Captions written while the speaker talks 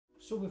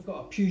So we've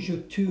got a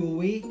Peugeot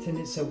 208 and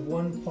it's a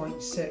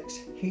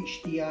 1.6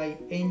 HDI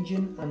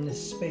engine, and the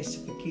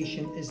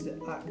specification is the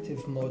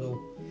active model.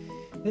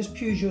 This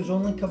Peugeot's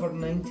only covered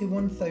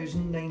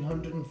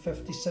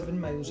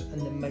 91,957 miles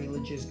and the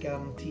mileage is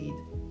guaranteed.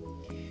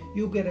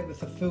 You'll get it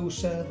with a full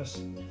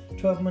service,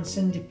 12 months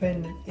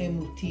independent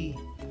MOT,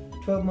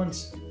 12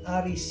 months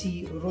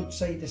RAC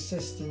roadside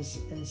assistance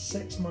and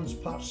 6 months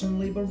parts and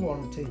labour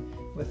warranty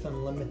with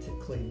unlimited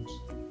claims.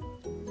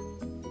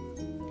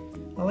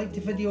 I like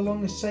to video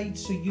along the side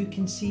so you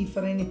can see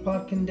for any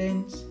parking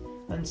dents,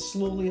 and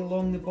slowly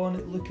along the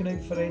bonnet looking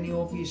out for any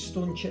obvious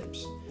stone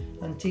chips,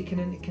 and taking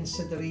into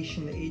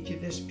consideration the age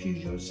of this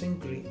Peugeot, it's in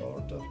great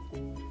order.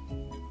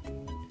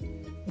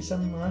 It's a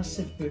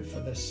massive boot for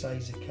this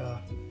size of car,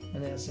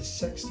 and it has a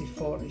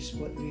 60-40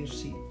 split rear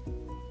seat.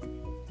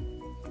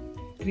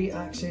 Great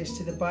access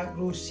to the back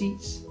row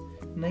seats,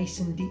 nice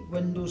and deep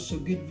windows so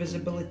good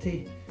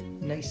visibility,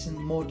 nice and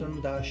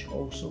modern dash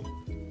also.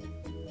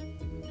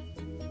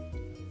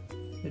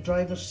 The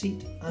driver's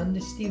seat and the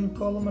steering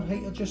column are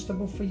height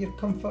adjustable for your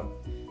comfort.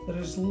 There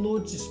is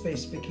loads of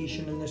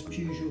specification in this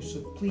Peugeot,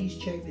 so please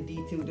check the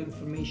detailed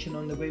information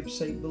on the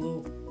website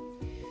below.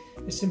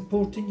 It's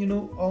important you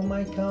know all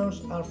my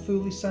cars are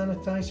fully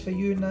sanitised for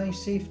you and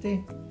I's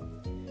safety.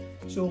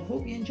 So I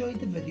hope you enjoyed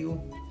the video,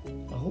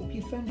 I hope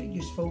you found it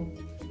useful,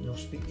 and I'll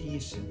speak to you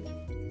soon.